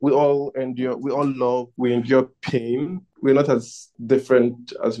we all love, we endure pain. We're not as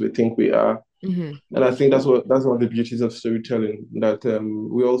different as we think we are. Hmm. And I think that's one of the beauties of storytelling, that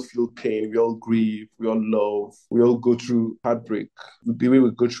we all feel pain, we all grieve, we all love, we all go through heartbreak. The way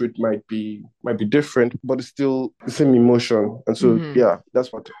we go through it might be different, but it's still the same emotion. And so Hmm. yeah,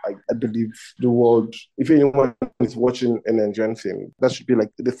 that's what I believe the world, if anyone is watching an Nigerian film, that should be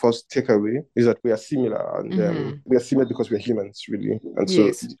like the first takeaway, is that we are similar, and Hmm. we are similar because we're humans, really. And so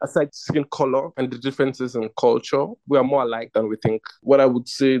Yes. aside skin color and the differences in culture, we are more alike than we think. What I would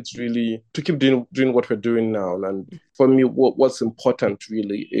say is really to keep doing what we're doing now. And for me, what's important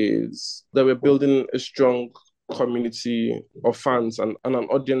really is that we're building a strong community of fans, and an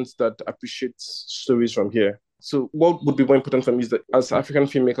audience that appreciates stories from here. So what would be more important for me is that as African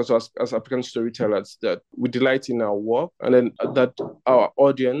filmmakers or as African storytellers, that we delight in our work, and then that our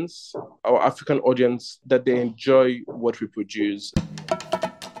audience, our African audience, that they enjoy what we produce.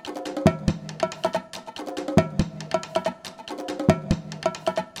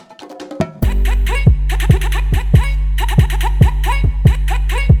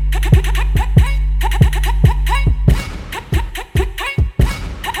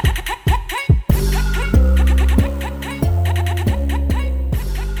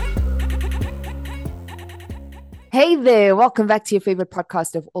 Hey there, welcome back to your favorite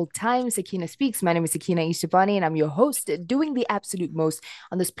podcast of all time, Sakina Speaks. My name is Sakina Ishabani, and I'm your host, doing the absolute most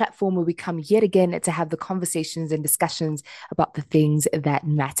on this platform where we come yet again to have the conversations and discussions about the things that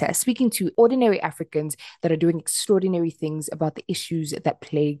matter. Speaking to ordinary Africans that are doing extraordinary things about the issues that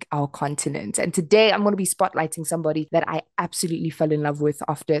plague our continent. And today I'm going to be spotlighting somebody that I absolutely fell in love with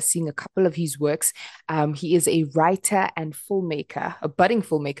after seeing a couple of his works. He is a writer and filmmaker, a budding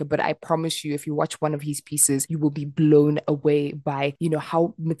filmmaker, but I promise you, if you watch one of his pieces, you will be blown away by,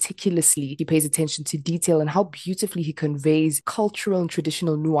 how meticulously he pays attention to detail and how beautifully he conveys cultural and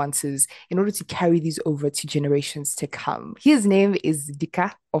traditional nuances in order to carry these over to generations to come. His name is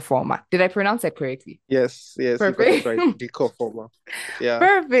Dika Ofoma. Did I pronounce that correctly? Yes, yes, you got it Perfect. right. Dika Ofoma. Yeah.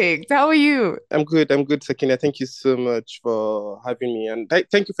 Perfect. How are you? I'm good, Sakina. Thank you so much for having me, and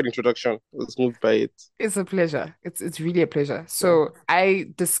thank you for the introduction. I was moved by it. It's a pleasure. It's really a pleasure. Yeah. So I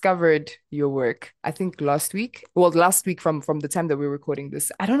discovered your work, I think last week. Well, last week from the time that we were recording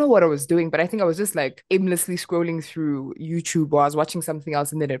this. I don't know what I was doing, but I think I was just like aimlessly scrolling through YouTube, or I was watching something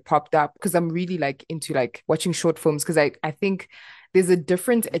else and then it popped up because I'm really like into like watching short films because I think there's a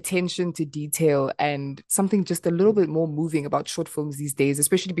different attention to detail and something just a little bit more moving about short films these days,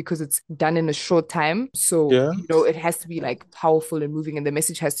 especially because it's done in a short time. So, Yeah. it has to be like powerful and moving and the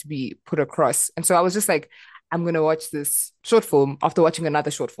message has to be put across. And so I was just like, I'm gonna watch this short film after watching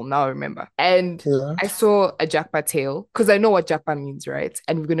another short film. Now I remember. And Yeah. I saw a Japa tale because I know what Japa means, right?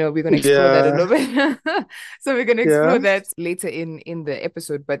 And we're gonna explore that a Yeah. little bit. So we're gonna explore Yeah. that later in the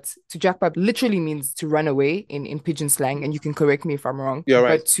episode. But to Japa literally means to run away in pidgin slang, and you can correct me if I'm wrong. You're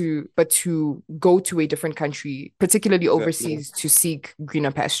right. But to go to a different country, particularly Exactly. overseas, to seek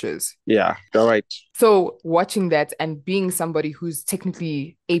greener pastures. Yeah. You're right. So watching that and being somebody who's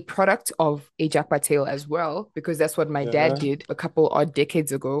technically a product of a Japa tale as well, because that's what my dad Yeah. did a couple odd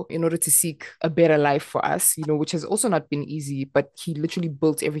decades ago in order to seek a better life for us, which has also not been easy, but he literally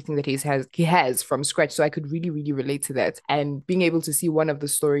built everything that he has from scratch. So I could really, really relate to that. And being able to see one of the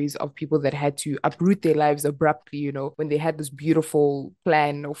stories of people that had to uproot their lives abruptly, when they had this beautiful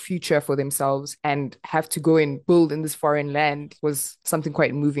plan or future for themselves and have to go and build in this foreign land was something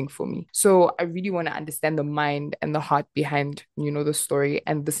quite moving for me. So I really want to understand the mind and the heart behind, the story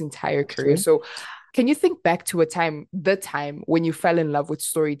and this entire career. Okay. So can you think back to the time when you fell in love with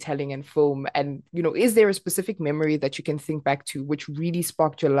storytelling and film? And, is there a specific memory that you can think back to which really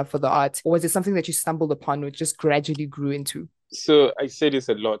sparked your love for the art? Or was it something that you stumbled upon which just gradually grew into? So I say this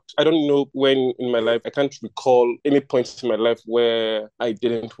a lot. I don't know when in my life, I can't recall any point in my life where I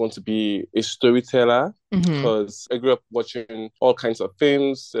didn't want to be a storyteller, Mm-hmm. because I grew up watching all kinds of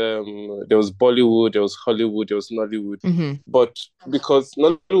films. There was Bollywood, there was Hollywood, there was Nollywood. Mm-hmm. But because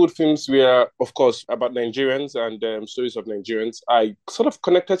Nollywood films were, of course, about Nigerians and stories of Nigerians, I sort of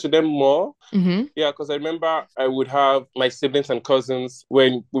connected to them more. Mm-hmm. Yeah, because I remember I would have my siblings and cousins,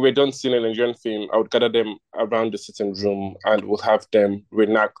 when we were done seeing a Nigerian film, I would gather them around the sitting room and we'll have them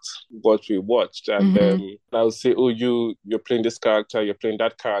reenact what we watched. And Mm-hmm. I would say, oh, you're playing this character, you're playing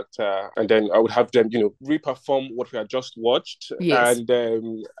that character. And then I would have them, re-perform what we had just watched. Yes. And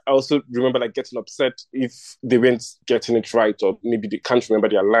I also remember like getting upset if they weren't getting it right, or maybe they can't remember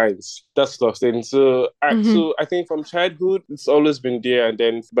their lines, that sort of thing. Mm-hmm. So I think from childhood it's always been there. And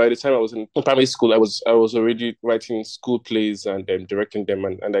then by the time I was in primary school, I was already writing school plays and directing them,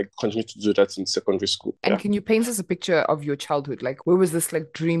 and I continued to do that in secondary school. And Yeah. can you paint us a picture of your childhood? Like, where was this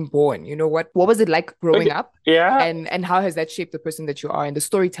like dream born? You know what was it like growing Okay. up? Yeah. And how has that shaped the person that you are and the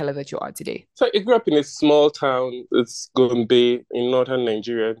storyteller that you are today? So I grew up in a small town. It's Gombe in northern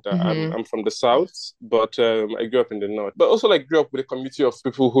Nigeria. Mm-hmm. I'm from the south, but I grew up in the north. But also like grew up with a community of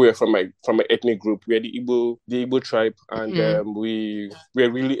people who were from my ethnic group. We are the Igbo tribe, and Mm-hmm. we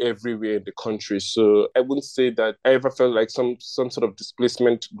are really everywhere in the country. So I wouldn't say that I ever felt like some sort of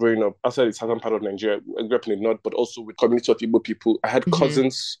displacement growing up outside the southern part of Nigeria. I grew up in the north, but also with community of Igbo people. I had Mm-hmm.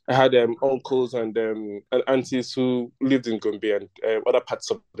 cousins, I had uncles and aunties who lived in Gombe and other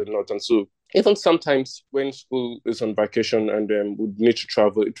parts of the north, and so even sometimes when school is on vacation and would need to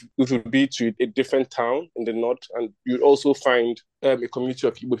travel, it would be to a different town in the north, and you'd also find a community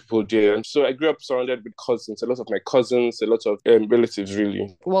of Igbo people there. And so I grew up surrounded with cousins, a lot of my cousins, a lot of relatives,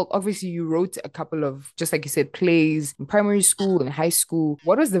 really. Well, obviously, you wrote a couple of, just like you said, plays in primary school and high school.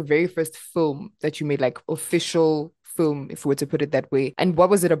 What was the very first film that you made, like official film, if we were to put it that way? And what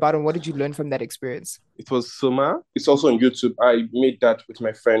was it about, and what did you learn from that experience? It was Soma. It's also on YouTube. I made that with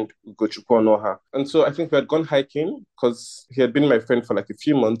my friend Ugochukwu Onoha. And so I think we had gone hiking because he had been my friend for like a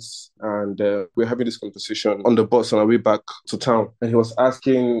few months. And we were having this conversation on the bus on our way back to town. And he was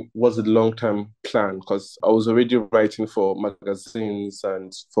asking, what's the long term plan? Because I was already writing for magazines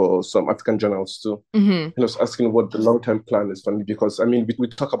and for some African journals too. Mm-hmm. He was asking what the long term plan is for me because I mean, we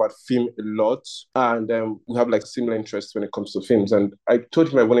talk about film a lot, and we have like similar interests when it comes to films. And I told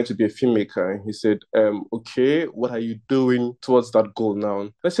him I wanted to be a filmmaker. And he said, okay, what are you doing towards that goal now?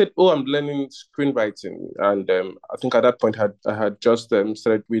 I said, oh, I'm learning screenwriting. And I think at that point I had just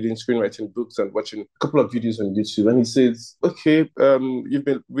started reading screenwriting books and watching a couple of videos on YouTube. And he says, okay, you've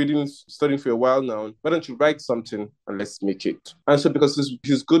been reading, studying for a while now. Why don't you write something and let's make it? And so because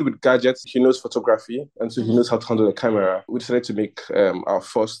he's good with gadgets, he knows photography, and so he knows how to handle a camera. We decided to make our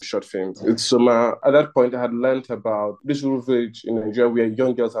first short film. It's summer. At that point, I had learned about this rural village in Nigeria where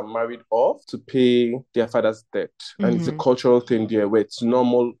young girls are married off to pay their father's debt. And it's a Mm-hmm. cultural thing there where it's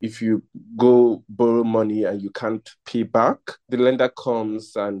normal if you go borrow money and you can't pay back, the lender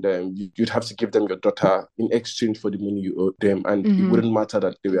comes and you'd have to give them your daughter in exchange for the money you owe them. And it Mm-hmm. wouldn't matter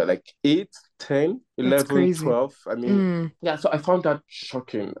that they were like 8, 10, That's 11, crazy. 12. I mean, Mm. yeah, so I found that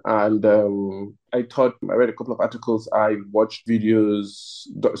shocking. And I read a couple of articles, I watched videos,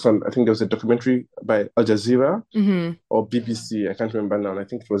 I think there was a documentary by Al Jazeera Mm-hmm. or BBC. I can't remember now. I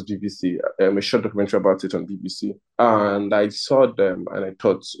think it was BBC. A short documentary about it on BBC. And I saw them, and I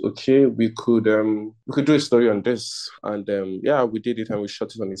thought, okay, we could do a story on this. And yeah, we did it, and we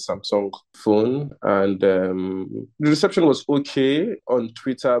shot it on a Samsung phone. And the reception was okay on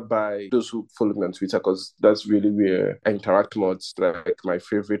Twitter by those who follow me on Twitter, because that's really where I interact more. It's like my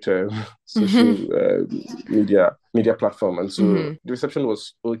favorite social Mm-hmm. media platform. And so Mm-hmm. the reception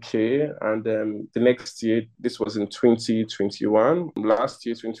was okay. And the next year, this was in 2021, last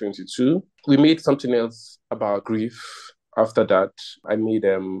year, 2022, we made something else about grief. After that, I made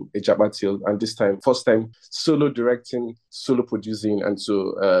a Japa tale, and this time, first time, solo directing, solo producing, and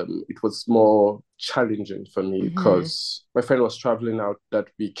so it was more challenging for me Mm-hmm. because my friend was traveling out that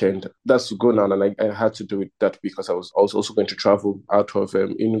weekend. That's to go now, and I had to do it that week because I was also going to travel out of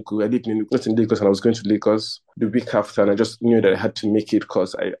Enugu. I lived in Enugu, not in Lagos, and I was going to Lagos the week after, and I just knew that I had to make it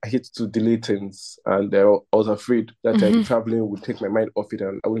because I hate to delay things, and I was afraid that Mm-hmm. traveling would take my mind off it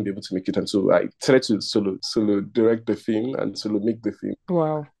and I wouldn't be able to make it. And so I decided to solo direct the film and solo make the film.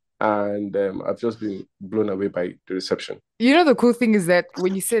 Wow. And I've just been blown away by the reception. You know, the cool thing is that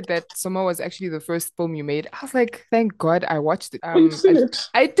when you said that Soma was actually the first film you made, I was like, thank God I watched it. Oh, you've seen it?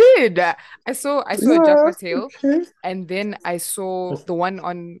 I did. I saw a Yeah. Japa tale, Okay. and then I saw the one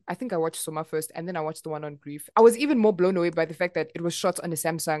on, I think I watched Soma first, and then I watched the one on Grief. I was even more blown away by the fact that it was shot on a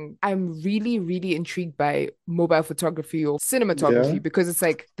Samsung. I'm really, really intrigued by mobile photography or Yeah. cinematography because it's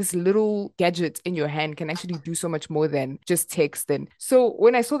like this little gadget in your hand can actually do so much more than just text. And so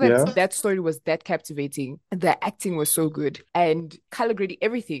when I saw that Yeah. that story was that captivating, the acting was so good and color grading,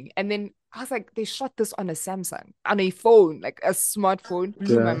 everything. And then I was like, they shot this on a Samsung, on a phone, like a smartphone,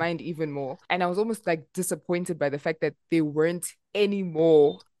 blew my Yeah. mind even more. And I was almost like disappointed by the fact that there weren't any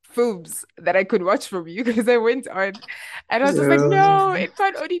more films that I could watch from you because I went on and I was just like, no, Yeah. it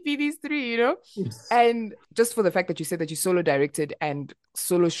can't only be these three, you know? And just for the fact that you said that you solo directed and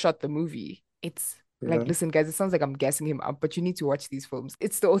solo shot the movie, it's Like, Yeah. listen, guys, it sounds like I'm gassing him up, but you need to watch these films.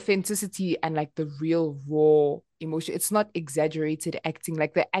 It's the authenticity and like the real raw emotion. It's not exaggerated acting.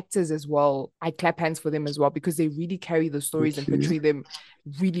 Like the actors as well, I clap hands for them as well because they really carry the stories and Okay. portray them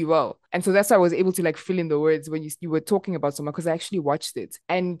really well. And so that's why I was able to like fill in the words when you were talking about someone because I actually watched it.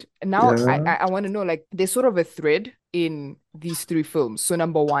 And now I Yeah. I, I want to know like there's sort of a thread in these three films. So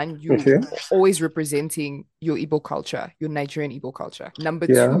number one, you Okay. always representing your Igbo culture, your Nigerian Igbo culture. Number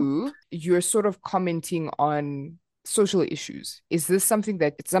Yeah. two, you're sort of commenting on social issues. Is this something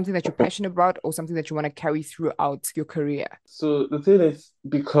that it's something that you're passionate about or something that you want to carry throughout your career? So the thing is,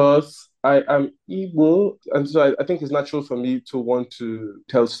 because I am Igbo, and so I think it's natural for me to want to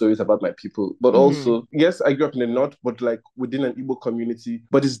tell stories about my people. But Mm-hmm. also, yes, I grew up in the north, but like within an Igbo community.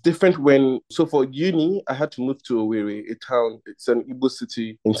 But it's different so for uni, I had to move to Owerri, a town. It's an Igbo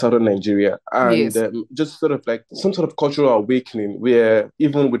city in southern Nigeria. And Yes. just sort of like some sort of cultural awakening where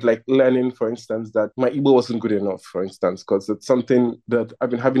even with like learning, for instance, that my Igbo wasn't good enough, for instance, because it's something that I've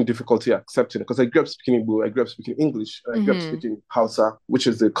been having difficulty accepting. Because I grew up speaking Igbo, I grew up speaking English, and I grew up Mm-hmm. speaking Hausa, which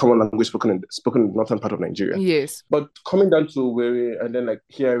is the common language spoken in the northern part of Nigeria. Yes. But coming down to Owerri and then like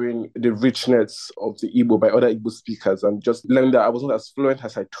hearing the richness of the Igbo by other Igbo speakers and just learning that I wasn't as fluent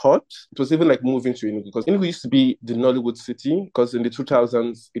as I thought. It was even like moving to Enugu because Enugu used to be the Nollywood city because in the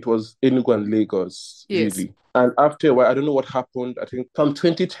 2000s it was Enugu and Lagos Yes. really. And after a while, I don't know what happened. I think from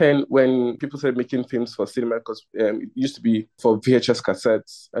 2010, when people started making films for cinema, because it used to be for VHS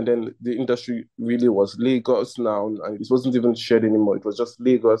cassettes, and then the industry really was Lagos now, and it wasn't even shared anymore. It was just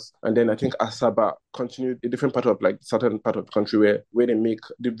Lagos, and then I think Asaba continued a different part of like certain part of the country where they make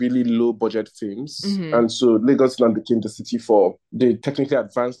the really low budget films, Mm-hmm. and so Lagos now became the city for the technically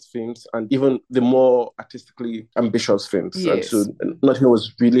advanced films and even the more artistically ambitious films. And so Yes. nothing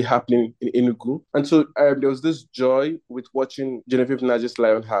was really happening in Enugu, and so there was this joy with watching Genevieve Najee's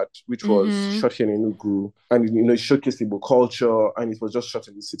Lionheart, which was Mm-hmm. shot here in Enugu, and it showcased Igbo culture, and it was just shot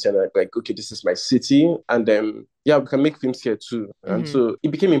in the city, and I'm like, okay, this is my city, and yeah, we can make films here too. And Mm-hmm. so it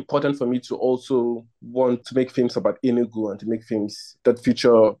became important for me to also want to make films about Enugu and to make films that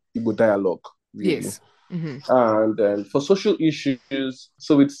feature Igbo dialogue, really. Yes. Mm-hmm. And for social issues,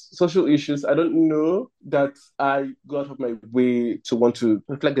 so with social issues, I don't know that I go out of my way to want to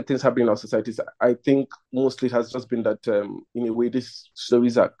reflect the things happening in our societies. I think mostly it has just been that, in a way, these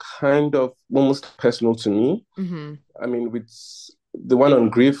stories are kind of almost personal to me. Mm-hmm. I mean, with the one on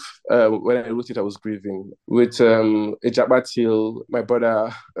grief, when I wrote it, I was grieving. With a Japa till, my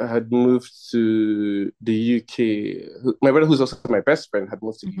brother had moved to the UK. My brother, who's also my best friend, had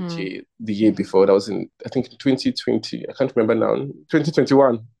moved to the Mm-hmm. UK the year before. That was I think, in 2020. I can't remember now.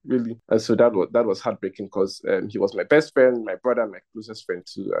 2021, really. And so that was heartbreaking because he was my best friend, my brother, my closest friend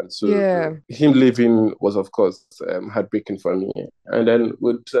too. And so Yeah. him leaving was, of course, heartbreaking for me. And then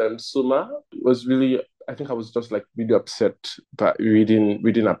with Suma, it was really, I think I was just like really upset by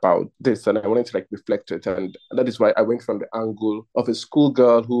reading about this, and I wanted to like reflect it, and that is why I went from the angle of a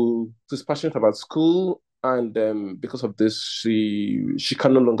schoolgirl who's passionate about school, and because of this, she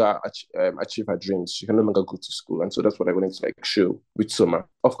can no longer achieve her dreams. She can no longer go to school, and so that's what I wanted to like show with Soma.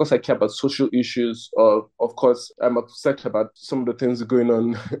 Of course, I care about social issues. Of course, I'm upset about some of the things going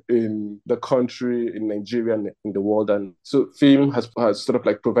on in the country, in Nigeria, and in the world. And so, film has sort of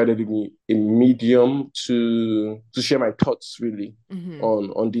like provided me a medium to share my thoughts really Mm-hmm.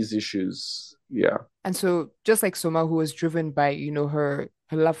 on these issues. Yeah. And so just like Soma, who was driven by, her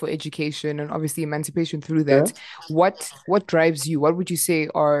love for education and obviously emancipation through Yeah. that, what drives you? What would you say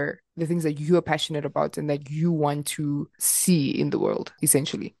are the things that you are passionate about and that you want to see in the world,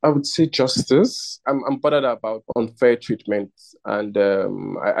 essentially? I would say justice. I'm bothered about unfair treatment, and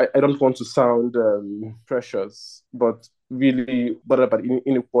I don't want to sound precious, but really bothered about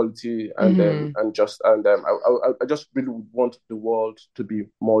inequality Mm-hmm. and I just really would want the world to be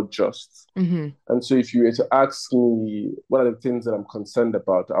more just. Mm-hmm. And so, if you were to ask me what are the things that I'm concerned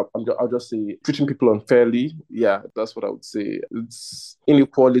about, I'll just say treating people unfairly. Yeah, that's what I would say. It's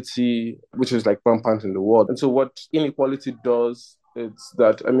inequality, which is like rampant in the world. And so, what inequality does, it's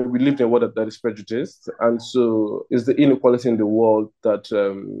that, I mean, we live in a world that is prejudiced, and so it's the inequality in the world that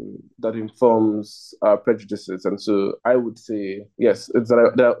informs our prejudices. And so I would say yes, it's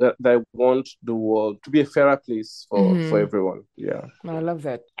that I want the world to be a fairer place for Mm-hmm. everyone. Yeah. I love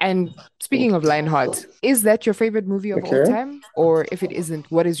that. And Thank speaking of Lionheart, is that your favorite movie of all Okay. time? Or if it isn't,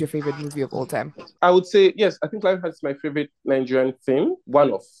 what is your favorite movie of all time? I would say yes. I think Lionheart is my favorite Nigerian film.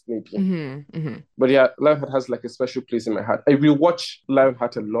 One of maybe. Mm-hmm. Mm-hmm. But yeah, Lionheart has like a special place in my heart. I rewatch watch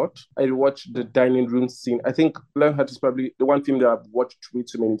Lionheart a lot. I watch the dining room scene. I think Lionheart is probably the one film that I've watched way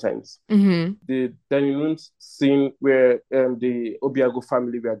too many times. The dining room scene where the Obiago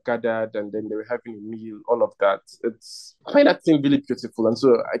family were gathered and then they were having a meal, all of that. I find that scene really beautiful. And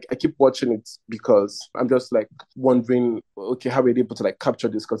so I keep watching it because I'm just like wondering, okay, how were they able to like capture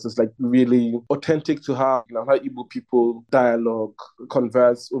this? Because it's like really authentic to how, how Igbo people dialogue,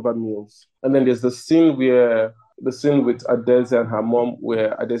 converse over meals. And then there's the scene with Adeze and her mom,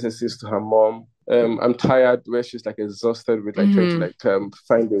 where Adeze says to her mom, I'm tired, where she's like exhausted with like trying to like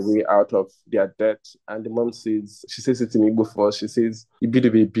find a way out of their debt. And the mom she says it in Igbo first. She says,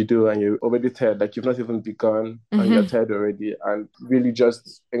 "Ibido be bido," and you're already tired, like you've not even begun and you're tired already. And really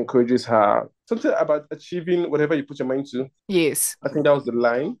just encourages her. Something about achieving whatever you put your mind to. Yes. I think that was the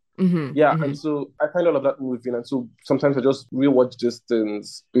line. And so I find all of that moving, and so sometimes I just rewatch these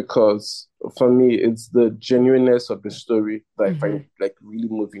things because for me it's the genuineness of the story that I find like really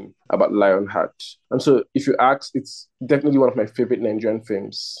moving about Lionheart. And so if you ask, it's definitely one of my favorite Nigerian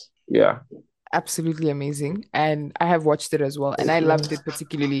films. Yeah. Absolutely amazing. And I have watched it as well. And I loved it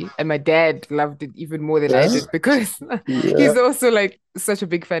particularly. And my dad loved it even more than I did because he's also like such a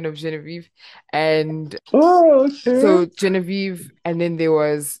big fan of Genevieve. And so Genevieve, and then there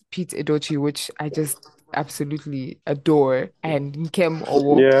was Pete Edochie, which I just absolutely adore, and Nkem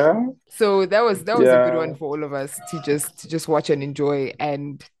Owo. So that was a good one for all of us to just watch and enjoy,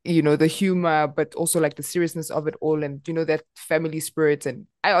 and the humor, but also like the seriousness of it all, and that family spirit. And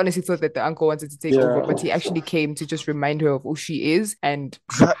I honestly thought that the uncle wanted to take over, but he actually came to just remind her of who she is. And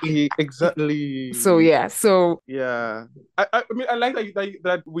exactly. So yeah. I mean, I like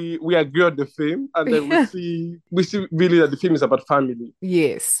that we agree on the film, and then we see really that the film is about family.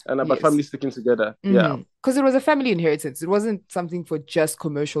 Yes. And about family sticking together. Yeah. Because it was a family inheritance. It wasn't something for just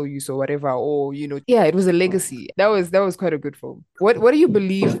commercial use or whatever, or it was a legacy. That was quite a good film. What do you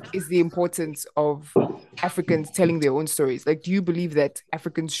believe is the importance of Africans telling their own stories? Like, do you believe that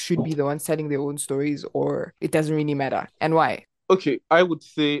Africans should be the ones telling their own stories, or it doesn't really matter? And why? Okay, I would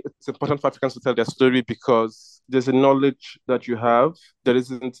say it's important for Africans to tell their story because there's a knowledge that you have that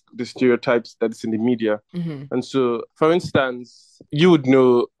isn't the stereotypes that's in the media. And so, for instance, you would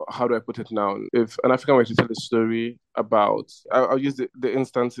know, how do I put it now? If an African were to tell a story about, I'll use the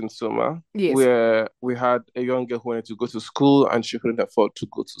instance in Soma, where we had a young girl who wanted to go to school and she couldn't afford to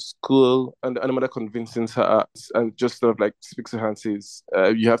go to school. And the mother convinces her and just sort of like speaks to her and says,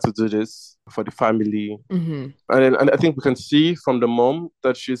 you have to do this for the family. And I think we can see from the mom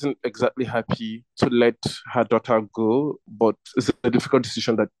that she isn't exactly happy to let her daughter go, but it's a difficult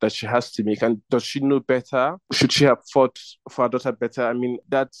decision that she has to make. And does she know better? Should she have fought for her daughter better? I mean,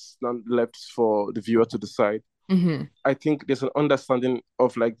 that's not left for the viewer to decide. I think there's an understanding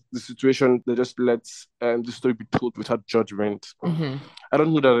of like the situation that just lets the story be told without judgment. I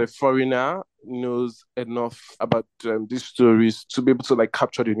don't know that a foreigner knows enough about these stories to be able to like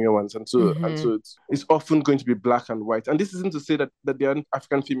capture the nuance, and so it's often going to be black and white. And this isn't to say that there aren't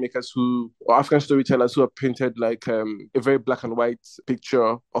African filmmakers or African storytellers who have painted like a very black and white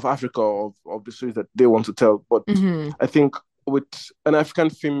picture of Africa, of the stories that they want to tell. But I think with an African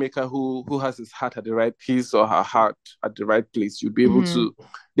filmmaker who has his or her heart at the right place, you'd be able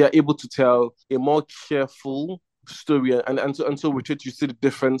they are able to tell a more careful story, and so with it you see the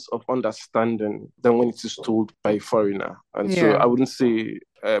difference of understanding than when it is told by a foreigner. And so I wouldn't say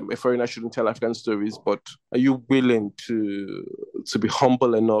a foreigner shouldn't tell African stories, but are you willing to be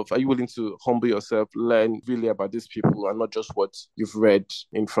humble enough? Are you willing to humble yourself, learn really about these people and not just what you've read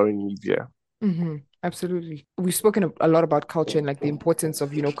in foreign media? Absolutely. We've spoken a lot about culture and like the importance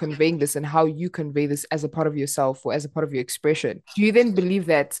of, conveying this and how you convey this as a part of yourself or as a part of your expression. Do you then believe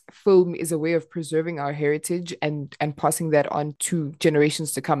that film is a way of preserving our heritage and passing that on to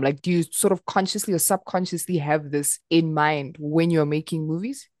generations to come? Like, do you sort of consciously or subconsciously have this in mind when you're making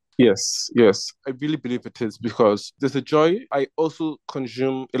movies? Yes. I really believe it is, because there's a joy. I also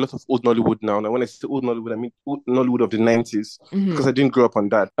consume a lot of old Nollywood now. Now, when I say old Nollywood, I mean old Nollywood of the 90s, because I didn't grow up on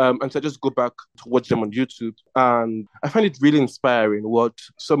that. And so I just go back to watch them on YouTube. And I find it really inspiring what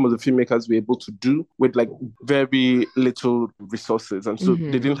some of the filmmakers were able to do with like very little resources. And so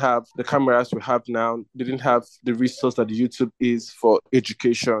they didn't have the cameras we have now. They didn't have the resource that YouTube is for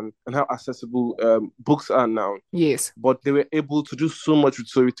education and how accessible books are now. Yes. But they were able to do so much with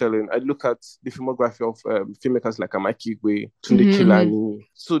storytelling. I look at the filmography of filmmakers like Amaki Igwe, Tunde Kilani.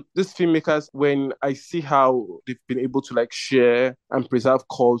 So these filmmakers, when I see how they've been able to like share and preserve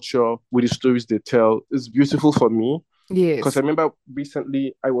culture with the stories they tell, it's beautiful for me. Because I Yes. remember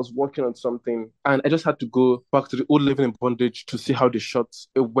recently I was working on something and I just had to go back to the old Living in Bondage to see how they shot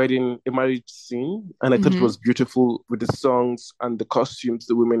a marriage scene. And I thought it Mm-hmm. was beautiful with the songs and the costumes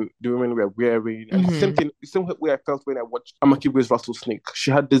the women were wearing. And Mm-hmm. the same way I felt when I watched Amakiwe's Rattlesnake.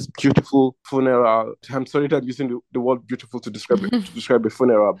 She had this beautiful funeral. I'm sorry that I'm using the word beautiful to describe a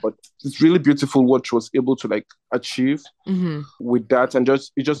funeral, but it's really beautiful what she was able to like achieve Mm-hmm. with that, and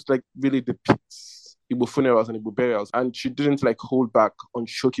it just like really depicts Igbo funerals and Igbo burials. And she didn't like hold back on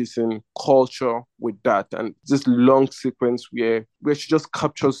showcasing culture with that. And this long sequence where she just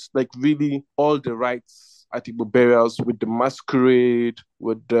captures like really all the rites at Igbo burials with the masquerade,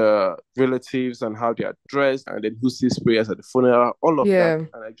 with the relatives and how they are dressed, and then who sees prayers at the funeral, all of that. Yeah.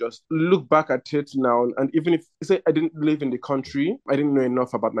 And I just look back at it now, and even if say I didn't live in the country, I didn't know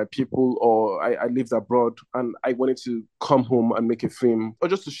enough about my people, or I lived abroad and I wanted to come home and make a film, or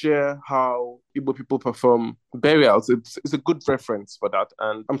just to share how Igbo people perform burials. It's a good reference for that.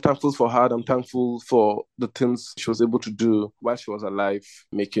 And I'm thankful for her. I'm thankful for the things she was able to do while she was alive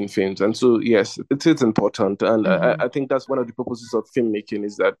making films. And so, yes, it is important. And Mm-hmm. I think that's one of the purposes of filmmaking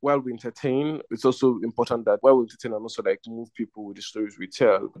is that while we entertain, it's also important that while we entertain and also like move people with the stories we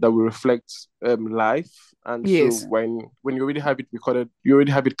tell, that we reflect life. And so Yes. when you already have it recorded, you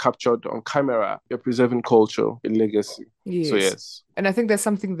already have it captured on camera, you're preserving culture, a legacy. So Yes. yes. And I think that's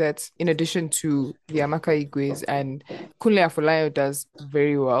something that, in addition to the Amaka Igwes and Kunle Afolayo does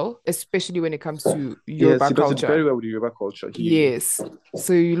very well, especially when it comes to Yes, Yoruba he does it culture. very well with the Yoruba culture. Yes.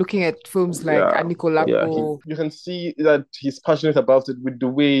 So you're looking at films like Yeah, yeah. Anikolapo. You can see that he's passionate about it with the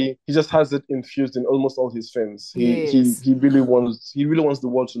way he just has it infused in almost all his films. Yes. He really wants the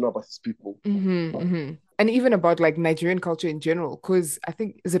world to know about his people. Mm-hmm, mm-hmm. And even about like Nigerian culture in general, because I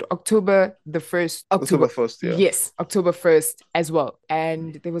think, is it October the 1st? October. October 1st, yeah. Yes, October 1st as well.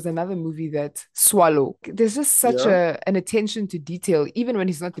 And there was another movie that Swallow. There's just such Yeah, an attention to detail, even when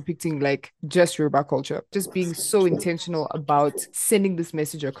he's not depicting like just Yoruba culture, just being so intentional about sending this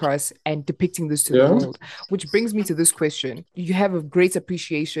message across and depicting this to the yeah. world. Which brings me to this question. You have a great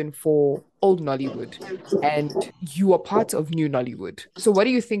appreciation for old Nollywood and you are part of new Nollywood. So, what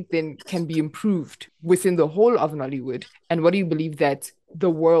do you think then can be improved within the whole of Nollywood? And what do you believe that the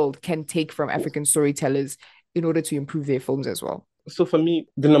world can take from African storytellers in order to improve their films as well? So for me,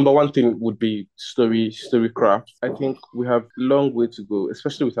 the number one thing would be storycraft. I think we have a long way to go,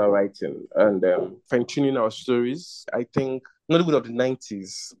 especially with our writing and fine tuning our stories. I think Nollywood of the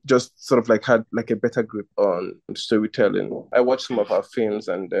 90s just sort of like had like a better grip on storytelling. I watched some of our films,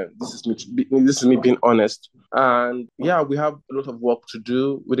 and this is me being honest. And yeah, we have a lot of work to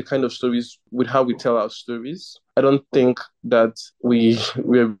do with the kind of stories, with how we tell our stories. I don't think that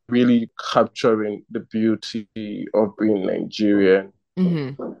we're really capturing the beauty of being Nigerian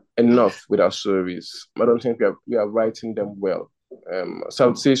Mm-hmm. enough with our stories. I don't think we are writing them well. So I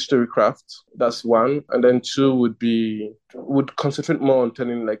would say storycraft. That's one, and then two would concentrate more on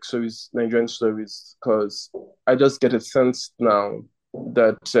telling like stories, Nigerian stories, because I just get a sense now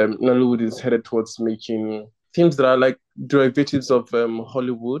that Nollywood is headed towards making films that are like derivatives of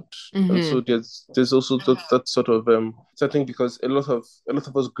Hollywood, and so Mm-hmm. there's also that sort of so I think because a lot of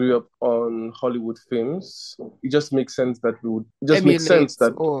us grew up on Hollywood films, it just makes sense Emulate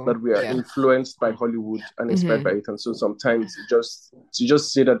that or we are yeah. influenced by Hollywood and inspired Mm-hmm. by it, and so sometimes you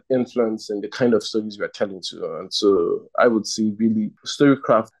just see that influence in the kind of stories we are telling to, and so I would say really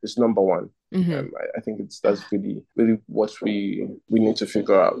storycraft is number one. Mm-hmm. I think that's really, really what we need to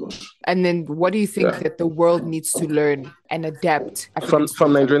figure out. And then what do you think Yeah, that the world needs to learn and adapt African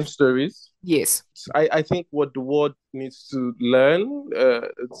from Nigerian storytellers? stories. Yes. I think what the world needs to learn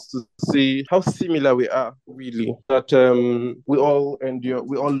is to see how similar we are, really. That we all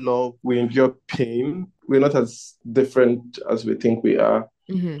love, we endure pain. We're not as different as we think we are.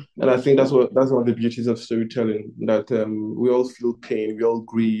 Mm-hmm. And I think that's one of the beauties of storytelling, that we all feel pain, we all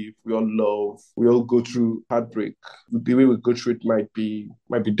grieve, we all love, we all go through heartbreak. The way we go through it might be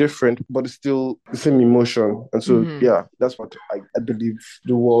different, but it's still the same emotion. And so Mm-hmm. yeah, that's what I believe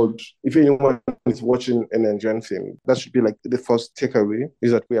the world, if anyone is watching an Nigerian film, that should be like the first takeaway,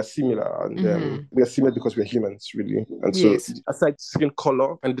 is that we are similar, and Mm-hmm. we are similar because we're humans, really. And so Yes. aside skin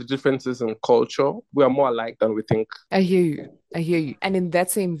color and the differences in culture, we are more alike than we think. I hear you. I hear you. And in that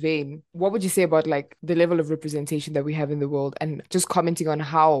same vein, what would you say about like the level of representation that we have in the world and just commenting on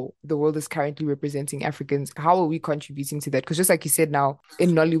how the world is currently representing Africans? How are we contributing to that? Because just like you said now,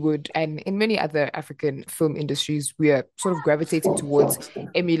 in Nollywood and in many other African film industries, we are sort of gravitating towards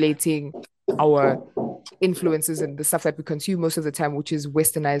emulating our influences and the stuff that we consume most of the time, which is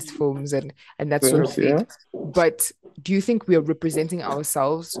westernized films and that sort of Films, thing. yeah. But do you think we are representing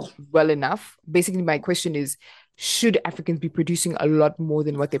ourselves well enough? Basically, my question is, should Africans be producing a lot more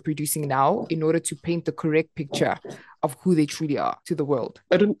than what they're producing now in order to paint the correct picture of who they truly are to the world?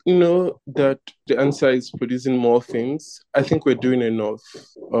 I don't know that the answer is producing more things. I think we're doing enough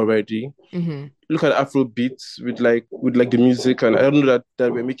already. Mm-hmm. Look at Afro beats with the music, and I don't know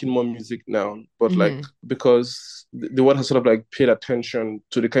that we're making more music now, but like Mm-hmm. because the world has sort of like paid attention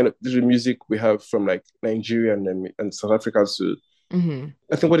to the kind of the music we have from like Nigeria and South Africa. So Mm-hmm.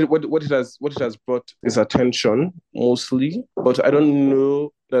 I think what it has brought is attention mostly, but I don't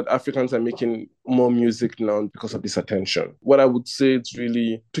know that Africans are making more music now because of this attention. What I would say is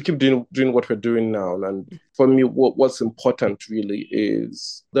really to keep doing what we're doing now, and for me, what's important really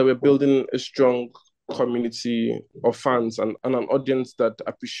is that we're building a strong community of fans and an audience that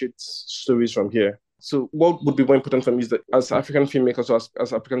appreciates stories from here. So what would be more important for me is that as African filmmakers or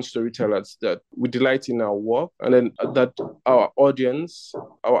as African storytellers, that we delight in our work and then that our audience,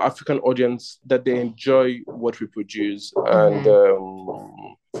 our African audience, that they enjoy what we produce. And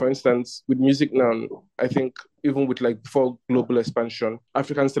Mm-hmm. for instance, with music now, I think even with like before global expansion,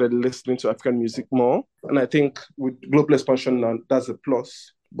 Africans started listening to African music more. And I think with global expansion now, that's a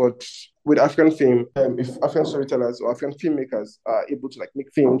plus. But with African film, if African storytellers or African filmmakers are able to like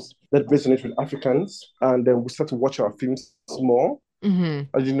make films that resonate with Africans, and then we start to watch our films more,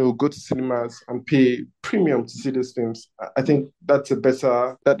 Mm-hmm. as you know, go to cinemas and pay premium to see those films. I think that's a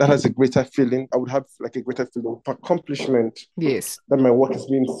better, that has a greater feeling. I would have like a greater feeling of accomplishment Yes. that my work is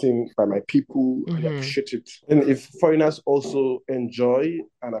being seen by my people and they Mm-hmm. appreciate it. And if foreigners also enjoy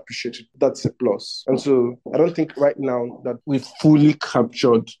and appreciate it, that's a plus. And so I don't think right now that we've fully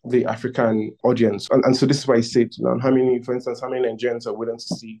captured the African audience. And so this is why I say it now. For instance, how many Nigerians are willing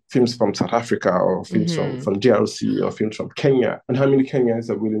to see films from South Africa or films Mm-hmm. from DRC or films from Kenya? And how many Kenyans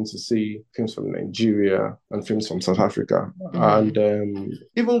are willing to see films from Nigeria and films from South Africa? Mm-hmm. And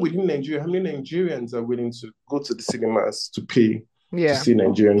even within Nigeria, how many Nigerians are willing to go to the cinemas to pay to Yeah. see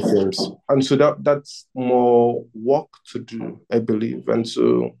Nigerian films? And so that's more work to do, I believe. And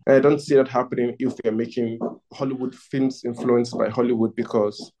so I don't see that happening if we're making Hollywood films influenced by Hollywood,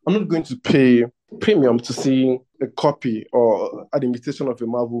 because I'm not going to pay premium to see a copy or an imitation of a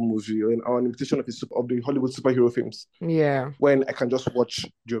Marvel movie or an imitation of the Hollywood superhero films Yeah. when I can just watch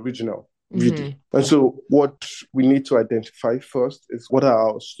the original. Mm-hmm. Really. And so, what we need to identify first is what are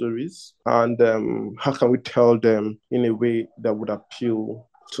our stories and how can we tell them in a way that would appeal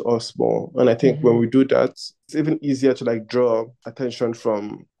to us more. And I think when Mm-hmm. we do that, it's even easier to like draw attention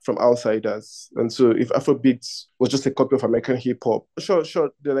from outsiders. And so if Afrobeats was just a copy of American hip hop, sure,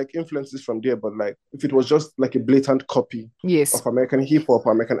 there are like influences from there, but like if it was just like a blatant copy Yes. of American hip hop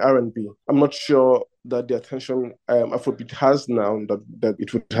or American R&B, I'm not sure that the attention Afrobeat has now that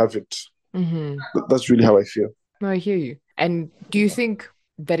it would have it. Mm-hmm. That's really how I feel. No, I hear you. And do you think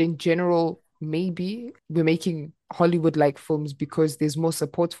that in general, maybe we're making Hollywood-like films because there's more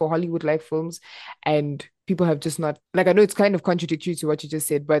support for Hollywood-like films, and people have just not like I know it's kind of contradictory to what you just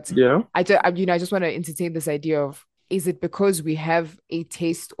said, but Yeah. I just want to entertain this idea of is it because we have a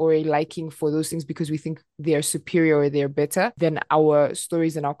taste or a liking for those things because we think they're superior or they're better than our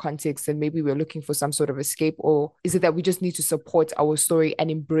stories and our context, and maybe we're looking for some sort of escape, or is it that we just need to support our story and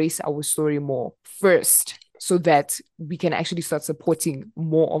embrace our story more first so that we can actually start supporting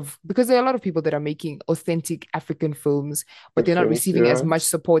more of because there are a lot of people that are making authentic African films, but they're not Films, receiving as yeah. much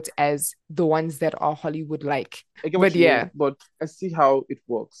support as the ones that are Hollywood like. I get But what you yeah. mean, but I see how it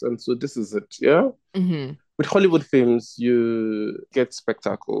works. And so this is it. Yeah. Mm-hmm. With Hollywood films, you get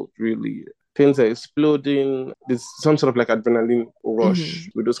spectacle, really. Things are exploding. There's some sort of like adrenaline rush Mm-hmm.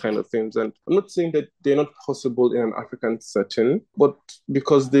 with those kind of things. And I'm not saying that they're not possible in an African setting, but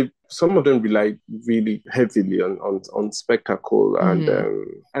because some of them rely really heavily on spectacle. Mm-hmm.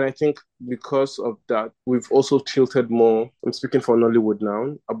 And I think because of that, we've also tilted more, I'm speaking for Nollywood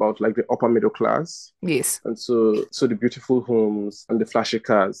now, about like the upper middle class. Yes. And so the beautiful homes and the flashy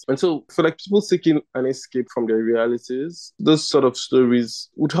cars. And so for like people seeking an escape from their realities, those sort of stories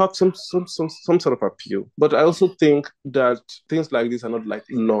would have some sort of appeal. But I also think that things like this are not like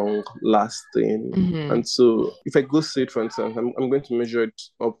long lasting. Mm-hmm. And so if I go see it, for instance, I'm going to measure it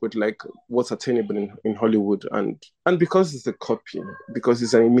up with like what's attainable in Hollywood. And because it's a copy, because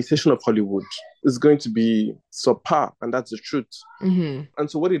it's an imitation of Hollywood, it's going to be subpar. And that's the truth. Mm-hmm. And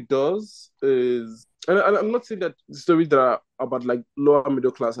so what it does is, and I'm not saying that the stories that are about like lower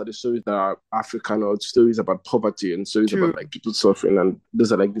middle class are the stories that are African, or stories about poverty and stories True. about like people suffering, and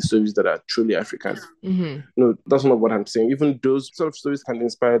those are like the stories that are truly African. Mm-hmm. No, that's not what I'm saying. Even those sort of stories can be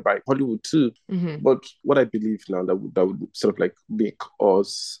inspired by Hollywood too. Mm-hmm. But what I believe now that would sort of like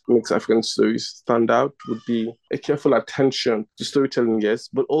makes African stories stand out would be a careful attention to storytelling, yes,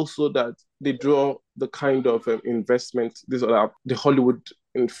 but also that they draw the kind of investment these are the Hollywood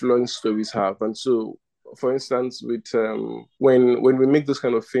influence stories have. And so, for instance, with when we make those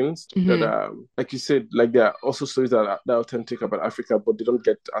kind of films that Mm-hmm. are, like you said, like there are also stories that are authentic about Africa, but they don't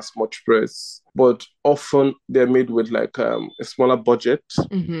get as much press. But often they're made with like a smaller budget.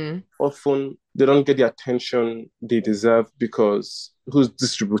 Mm-hmm. Often they don't get the attention they deserve because who's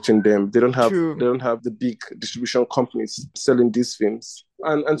distributing them? They True. don't have the big distribution companies selling these films.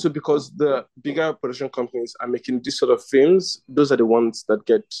 And so because the bigger production companies are making these sort of films, those are the ones that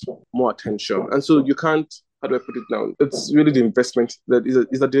get more attention. And so you can't, how do I put it now? It's really the investment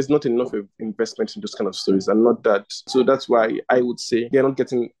is that there's not enough of investment in those kind of stories, and not that. So that's why I would say they're not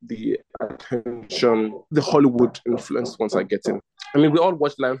getting the attention the Hollywood influenced ones are getting. I mean, we all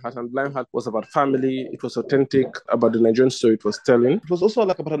watched Lionheart, and Lionheart was about family. It was authentic about the Nigerian story it was telling. It was also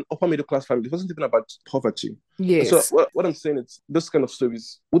like about an upper middle class family. It wasn't even about poverty. And so Yes. what I'm saying is those kind of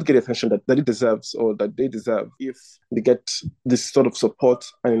stories would get the attention that it deserves or that they deserve if they get this sort of support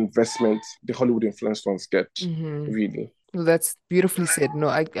and investment the Hollywood influenced ones get, Mm-hmm. really. Well, that's beautifully said. No,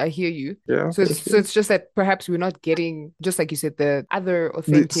 I hear you. Yeah, So thank it's so you. it's just that perhaps we're not getting, just like you said, the other The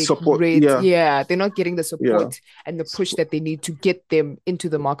authentic support, great, yeah, yeah, they're not getting the yeah, support and the push that they need to get them into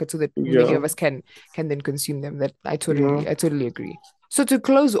the market so that many yeah, of us can then consume them. That yeah. I totally agree. So to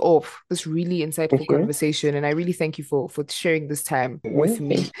close off this really insightful Okay. conversation, and I really thank you for sharing this time with Okay.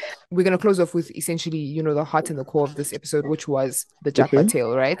 me. We're gonna close off with essentially, the heart and the core of this episode, which was the Japa Okay.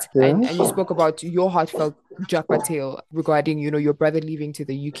 tale, right? Yeah. And you spoke about your heartfelt Japa tale regarding, your brother leaving to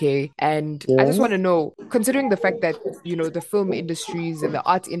the UK. And I just want Yeah. to know, considering the fact that, the film industries and the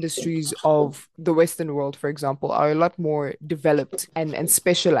art industries of the Western world, for example, are a lot more developed and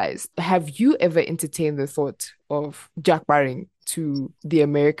specialized. Have you ever entertained the thought of jackbarring to the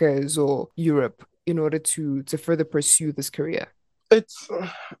Americas or Europe in order to further pursue this career? It's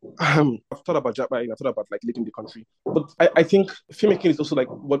I've thought about Japa, I've thought about like leaving the country, but I think filmmaking is also like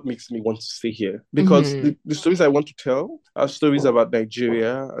what makes me want to stay here because Mm-hmm. the stories I want to tell are stories about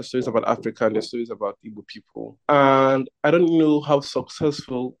Nigeria, are stories about Africa, and they're stories about Igbo people. And I don't know how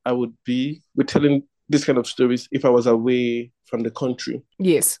successful I would be with telling this kind of stories if I was away from the country.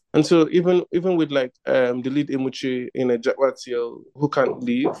 Yes. And so even with like the lead Emuche in a Jatwatiel who can't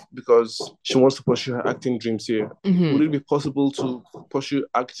leave because she wants to pursue her acting dreams here, would Mm-hmm. it be possible to pursue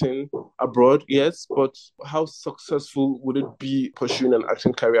acting abroad? Yes, but how successful would it be pursuing an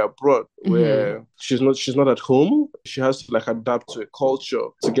acting career abroad Mm-hmm. where she's not at home? She has to like adapt to a culture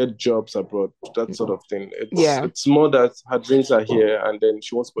to get jobs abroad, that sort of thing. It's Yeah. it's more that her dreams are here and then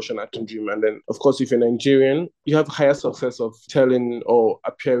she wants to pursue an acting dream. And then of course if you're Nigerian, you have higher success of telling or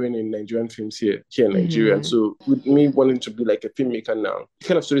appearing in Nigerian films here in Nigeria. And Mm-hmm. so with me wanting to be like a filmmaker now, the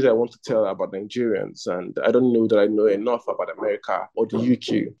kind of stories I want to tell about Nigerians, and I don't know that I know enough about America or the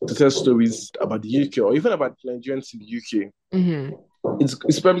UK to tell stories about the UK or even about Nigerians in the UK. Mm-hmm.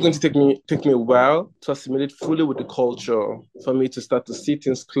 It's probably going to take me a while to assimilate fully with the culture for me to start to see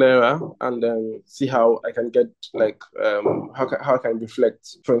things clearer and then see how I can get like how I can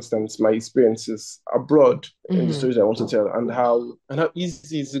reflect, for instance, my experiences abroad in the Mm-hmm. stories I want to tell, and how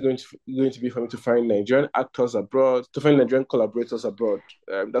easy is it going to be for me to find Nigerian actors abroad, to find Nigerian collaborators abroad,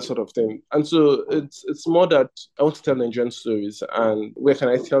 that sort of thing. And so it's more that I want to tell Nigerian stories, and where can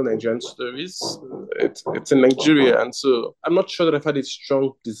I tell Nigerian stories? It's in Nigeria, and so I'm not sure that I've had a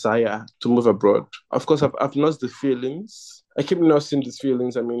strong desire to move abroad. Of course, I've nursed the feelings. I keep nursing these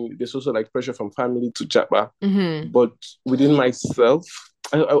feelings. I mean, there's also like pressure from family to Japa, Mm-hmm. but within myself,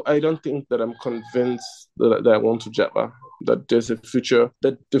 I don't think that I'm convinced that I want to Japa. That there's a future.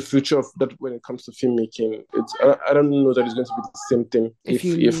 That the future of that when it comes to filmmaking, I don't know that it's going to be the same thing If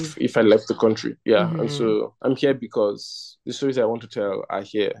you leave. if I left the country. Yeah, and Mm-hmm. so I'm here because the stories I want to tell are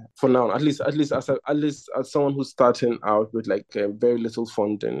here for now. At least as someone who's starting out with like very little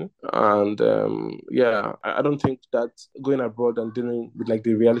funding, and yeah, I don't think that going abroad and dealing with like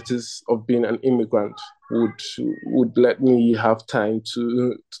the realities of being an immigrant would would let me have time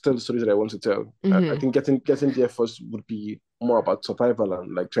to tell the stories that I want to tell. I Mm-hmm. think getting there first would be more about survival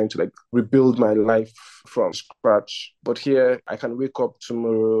and like trying to like rebuild my life from scratch. But here I can wake up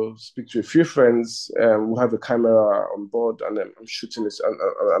tomorrow, speak to a few friends, who have a camera on board, and then I'm shooting this and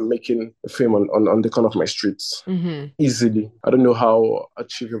I'm making a film on the corner of my streets Mm-hmm. easily. I don't know how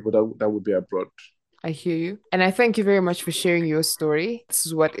achievable that would be abroad. I hear you. And I thank you very much for sharing your story. This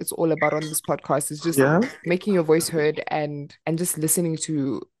is what it's all about on this podcast, is just Yeah. making your voice heard and just listening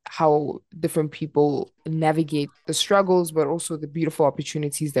to how different people navigate the struggles, but also the beautiful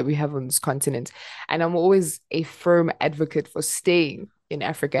opportunities that we have on this continent. And I'm always a firm advocate for staying in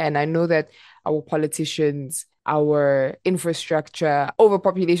Africa. And I know that our politicians our infrastructure,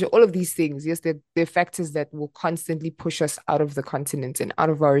 overpopulation, all of these things. Yes, they're factors that will constantly push us out of the continent and out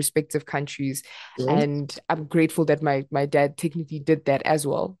of our respective countries. Yeah. And I'm grateful that my dad technically did that as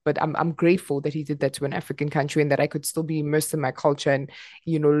well. But I'm grateful that he did that to an African country and that I could still be immersed in my culture and,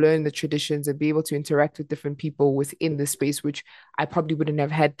 learn the traditions and be able to interact with different people within the space, which I probably wouldn't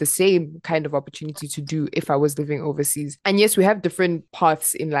have had the same kind of opportunity to do if I was living overseas. And yes, we have different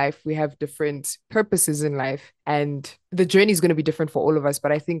paths in life, we have different purposes in life, and the journey is going to be different for all of us.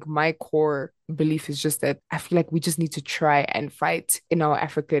 But I think my core belief is just that I feel like we just need to try and fight in our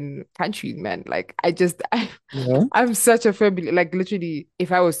African countries, man. Like Yeah. I'm such a firm believer. Like literally,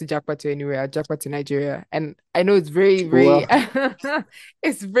 if I was to Japa to anywhere, I'd Japa to Nigeria. And I know it's very, very Well,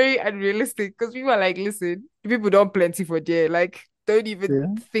 it's very unrealistic because people are like, listen, people don't plenty for there. Like, don't even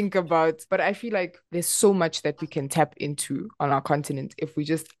yeah. think about. But I feel like there's so much that we can tap into on our continent if we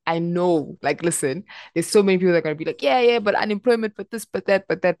just, I know, like, listen, there's so many people that are gonna be like, yeah, yeah, but unemployment, but this, but that,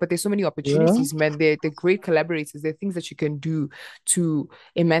 but that. But there's so many Yeah. opportunities, man. They're great collaborators. There are things that you can do to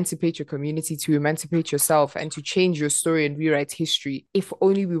emancipate your community, to emancipate yourself, and to change your story and rewrite history if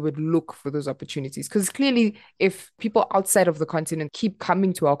only we would look for those opportunities. Because clearly, if people outside of the continent keep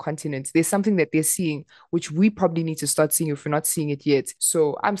coming to our continent, there's something that they're seeing, which we probably need to start seeing if we're not seeing it yet.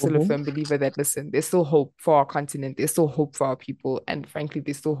 So I'm still a Mm-hmm. firm believer that, listen, there's still hope for our continent, there's still hope for our people, and frankly,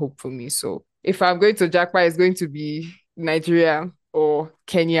 there's still hope for me. So if I'm going to Jackpot, it's going to be Nigeria or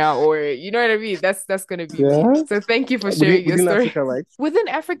Kenya, or you know what I mean? That's gonna be me. Yeah. So thank you for Within sharing your within story. Africa, right? Within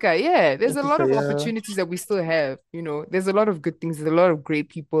Africa, yeah, there's a lot Africa, of yeah. opportunities that we still have. There's a lot of good things, there's a lot of great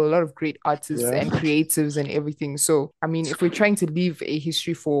people, a lot of great artists Yeah. and creatives and everything. So I mean, if we're trying to leave a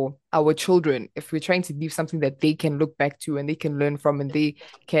history for our children, if we're trying to leave something that they can look back to and they can learn from and they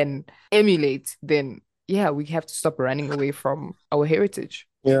can emulate, then yeah, we have to stop running away from our heritage.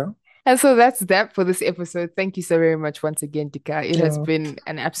 Yeah. And so that's that for this episode. Thank you so very much once again, Dika. It has Yeah. been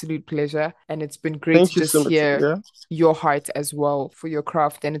an absolute pleasure, and it's been great to Thank you just so much. hear Yeah. your heart as well for your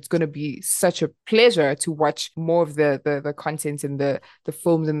craft. And it's going to be such a pleasure to watch more of the content and the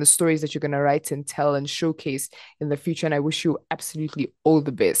films and the stories that you're going to write and tell and showcase in the future. And I wish you absolutely all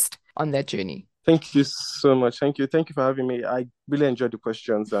the best on that journey. Thank you so much. Thank you. Thank you for having me. I really enjoyed the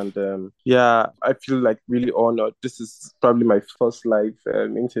questions, and yeah, I feel like really honored. This is probably my first live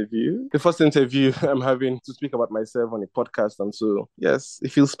interview, the first interview I'm having to speak about myself on a podcast, and so yes,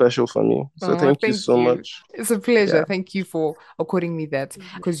 it feels special for me. So Oh, thank you thank so you. much. It's a pleasure. Yeah. Thank you for according me that,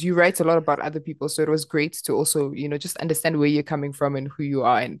 because you write a lot about other people. So it was great to also, just understand where you're coming from and who you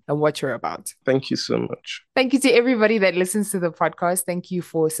are and what you're about. Thank you so much. Thank you to everybody that listens to the podcast. Thank you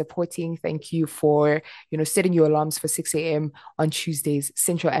for supporting. Thank you for, setting your alarms for 6 a.m. on Tuesdays,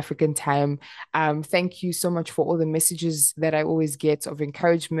 Central African time. Thank you so much for all the messages that I always get of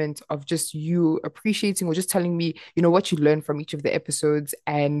encouragement, of just you appreciating or just telling me, what you learned from each of the episodes.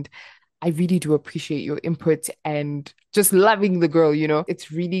 And I really do appreciate your input and just loving the girl.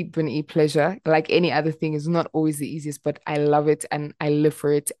 It's really been a pleasure. Like any other thing, is not always the easiest, but I love it and I live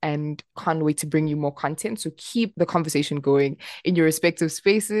for it and can't wait to bring you more content. So keep the conversation going in your respective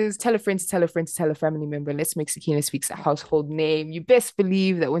spaces. Tell a friend to tell a friend to tell a family member. Let's make Sakina Speaks a household name. You best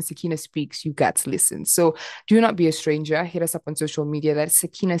believe that when Sakina speaks, you got to listen. So do not be a stranger. Hit us up on social media. That's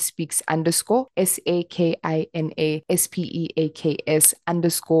Sakina Speaks _ SAKINA SPEAKS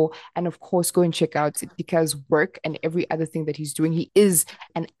 _ And of course, go and check out Dika's work and every other thing that he's doing. He is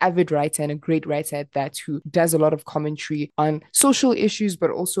an avid writer and a great writer at that, who does a lot of commentary on social issues,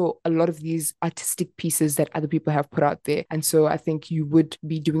 but also a lot of these artistic pieces that other people have put out there. And so I think you would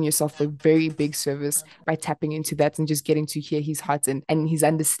be doing yourself a very big service by tapping into that and just getting to hear his heart and his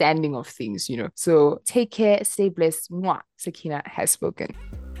understanding of things. So take care, stay blessed. Mwah. Sakina has spoken.